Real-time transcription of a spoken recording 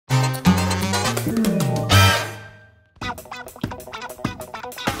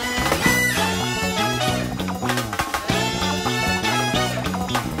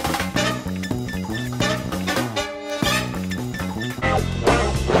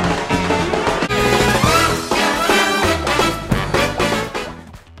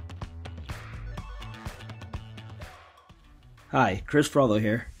Hi, Chris Frollo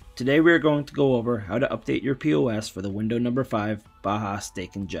here. Today we are going to go over how to update your POS for the window number 5 Baja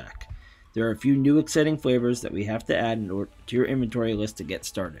Steak and Jack. There are a few new exciting flavors that we have to add in order to your inventory list to get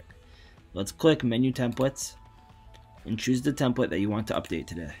started. Let's click Menu Templates and choose the template that you want to update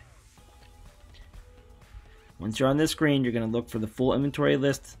today. Once you're on this screen, you're going to look for the full inventory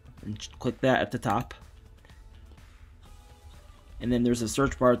list and click that at the top. And then there's a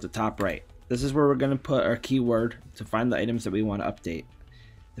search bar at the top right. This is where we're going to put our keyword to find the items that we want to update.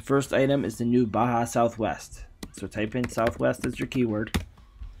 The first item is the new Baja Southwest. So type in Southwest as your keyword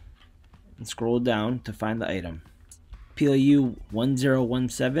and scroll down to find the item. PLU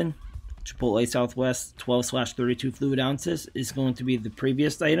 1017 Chipotle Southwest 12/32 fluid ounces is going to be the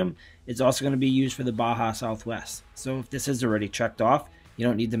previous item. It's also going to be used for the Baja Southwest. So if this is already checked off, you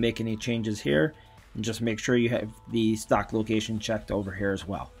don't need to make any changes here, and just make sure you have the stock location checked over here as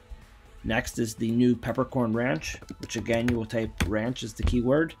well. Next is the new Peppercorn Ranch, which again you will type ranch as the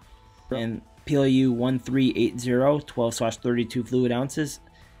keyword. And PLU 1380 12/32 fluid ounces.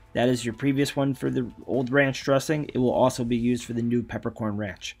 That is your previous one for the old ranch dressing. It will also be used for the new Peppercorn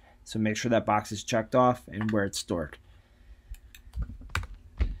Ranch. So make sure that box is checked off and where it's stored.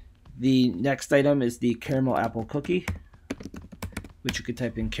 The next item is the Caramel Apple Cookie, which you could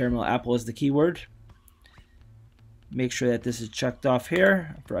type in Caramel Apple as the keyword. Make sure that this is checked off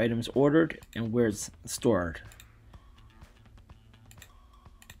here for items ordered and where it's stored.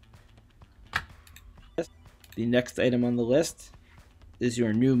 The next item on the list is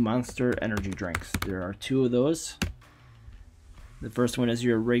your new Monster Energy drinks. There are two of those. The first one is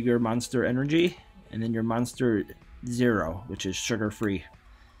your regular Monster Energy, and then your Monster Zero, which is sugar-free.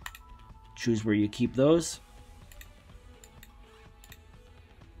 Choose where you keep those.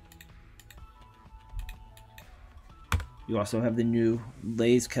 You also have the new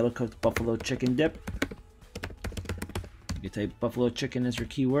Lay's Kettle Cooked Buffalo Chicken Dip. You can type buffalo chicken as your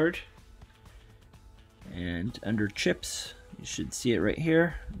keyword. And under chips, you should see it right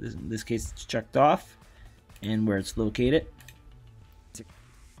here. In this case, it's checked off and where it's located.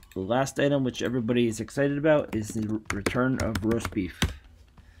 The last item, which everybody is excited about, is the return of roast beef.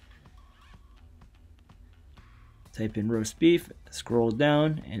 Type in roast beef, scroll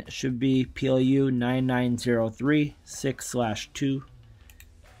down, and it should be PLU 9903 6/2.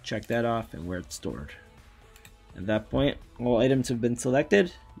 Check that off and where it's stored. At that point, all items have been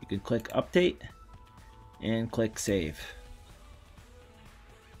selected. You can click Update and click Save.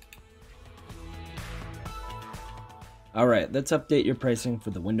 Alright, let's update your pricing for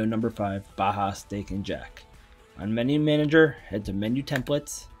the window number 5 Baja Steak and Jack. On Menu Manager, head to Menu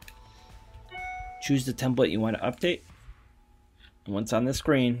Templates. Choose the template you want to update. And once on the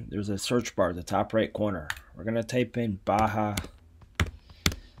screen, there's a search bar at the top right corner. We're going to type in Baja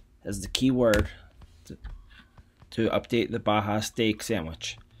as the keyword to update the Baja Steak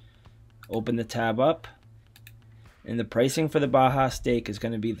Sandwich. Open the tab up, and the pricing for the Baja Steak is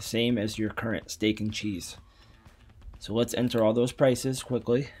going to be the same as your current steak and cheese. So let's enter all those prices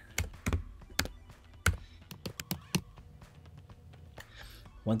quickly.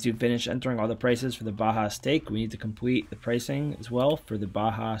 Once you've finished entering all the prices for the Baja Steak, we need to complete the pricing as well for the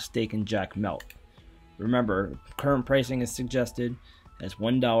Baja Steak and Jack Melt. Remember, current pricing is suggested as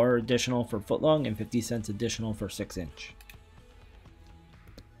 $1 additional for footlong and 50 cents additional for 6-inch.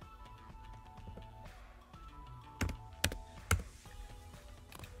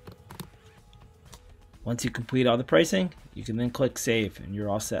 Once you complete all the pricing, you can then click Save and you're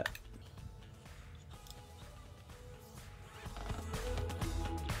all set.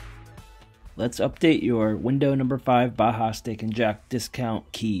 Let's update your window number 5 Baja Steak and Jack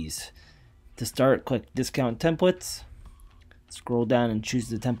discount keys. To start, click Discount Templates. Scroll down and choose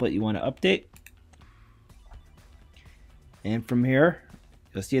the template you want to update. And from here,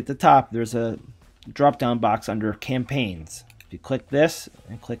 you'll see at the top there's a drop-down box under Campaigns. If you click this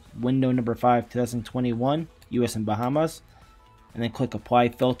and click window number 5 2021 US and Bahamas, and then click Apply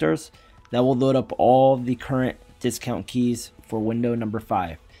Filters, that will load up all the current discount keys for window number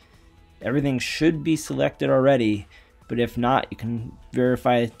 5. Everything should be selected already, but if not, you can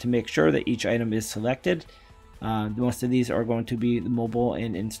verify to make sure that each item is selected. Most of these are going to be the mobile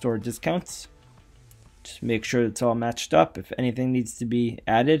and in-store discounts. Just make sure it's all matched up. If anything needs to be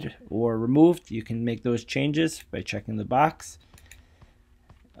added or removed, you can make those changes by checking the box.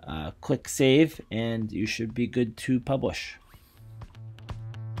 Click Save, and you should be good to publish.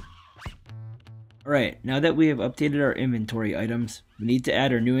 Alright, now that we have updated our inventory items, we need to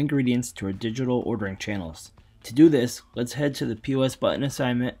add our new ingredients to our digital ordering channels. To do this, let's head to the POS button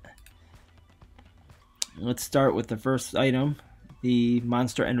assignment. Let's start with the first item, the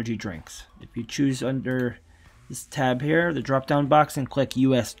Monster Energy drinks. If you choose under this tab here, the drop down box, and click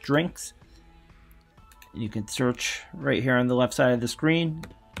US drinks. And you can search right here on the left side of the screen,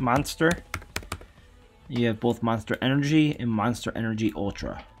 Monster. You have both Monster Energy and Monster Energy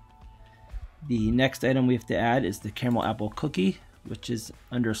Ultra. The next item we have to add is the caramel apple cookie, which is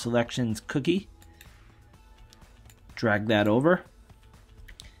under selections cookie. Drag that over.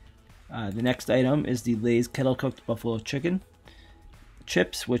 The next item is the Lay's kettle cooked buffalo chicken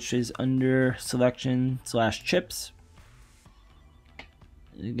chips, which is under selection / chips.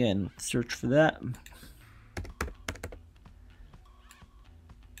 Again, search for that.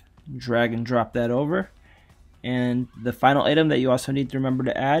 Drag and drop that over. And the final item that you also need to remember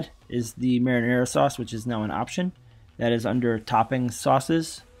to add is the marinara sauce, which is now an option. That is under topping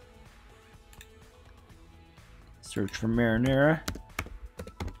sauces. Search for marinara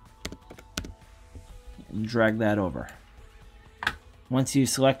and drag that over. Once you've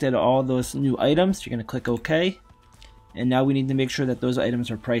selected all those new items, you're going to click OK. And now we need to make sure that those items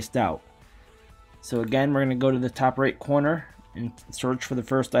are priced out. So again, we're going to go to the top right corner and search for the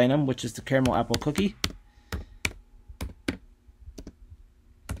first item, which is the caramel apple cookie.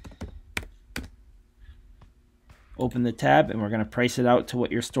 Open the tab, and we're going to price it out to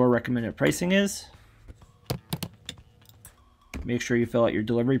what your store recommended pricing is. Make sure you fill out your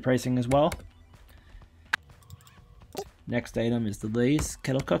delivery pricing as well. Next item is the Lay's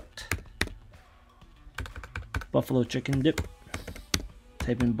kettle cooked buffalo chicken dip.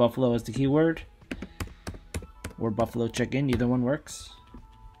 Type in buffalo as the keyword, or buffalo chicken, either one works.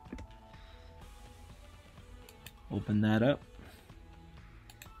 Open that up.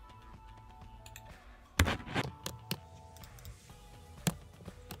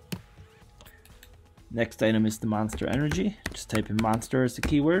 Next item is the Monster Energy. Just type in Monster as the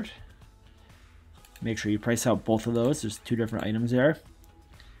keyword. Make sure you price out both of those. There's two different items there.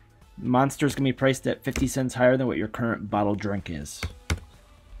 Monster is going to be priced at 50 cents higher than what your current bottle drink is.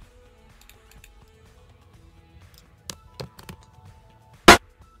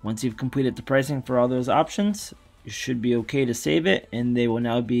 Once you've completed the pricing for all those options, you should be okay to save it, and they will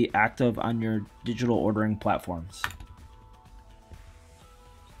now be active on your digital ordering platforms.